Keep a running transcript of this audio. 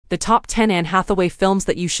The top 10 Anne Hathaway films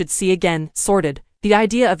that you should see again, sorted. The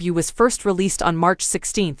Idea of You was first released on March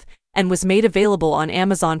 16 and was made available on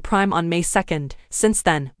Amazon Prime on May 2nd. Since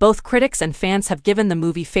then, both critics and fans have given the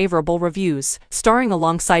movie favorable reviews. Starring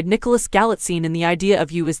alongside Nicholas Galitzine in The Idea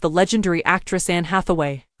of You is the legendary actress Anne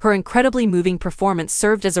Hathaway. Her incredibly moving performance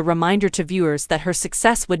served as a reminder to viewers that her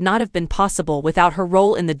success would not have been possible without her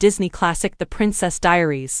role in the Disney classic The Princess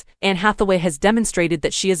Diaries. Anne Hathaway has demonstrated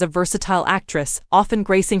that she is a versatile actress, often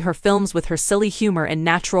gracing her films with her silly humor and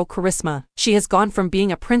natural charisma. She has gone from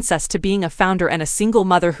being a princess to being a founder and a single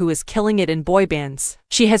mother who is killing it in boy bands.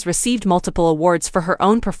 She has received multiple awards for her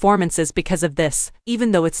own performances because of this.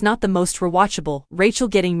 Even though it's not the most rewatchable, Rachel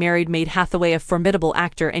getting married made Hathaway a formidable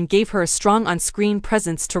actor and gave her a strong on-screen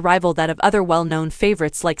presence to rival that of other well-known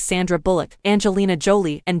favorites like Sandra Bullock, Angelina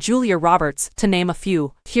Jolie, and Julia Roberts, to name a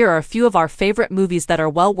few. Here are a few of our favorite movies that are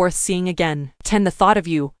well worth seeing again. 10. The Thought of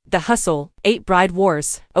You, The Hustle. 8. Bride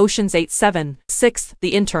Wars, Ocean's 8, 7. 6.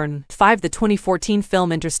 The Intern. 5. The 2014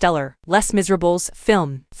 film Interstellar, Les Miserables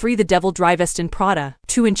film. 3. The Devil Drivest in Prada.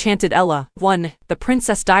 2. Enchanted Ella. 1. The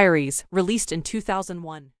Princess Diaries, released in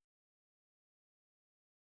 2001.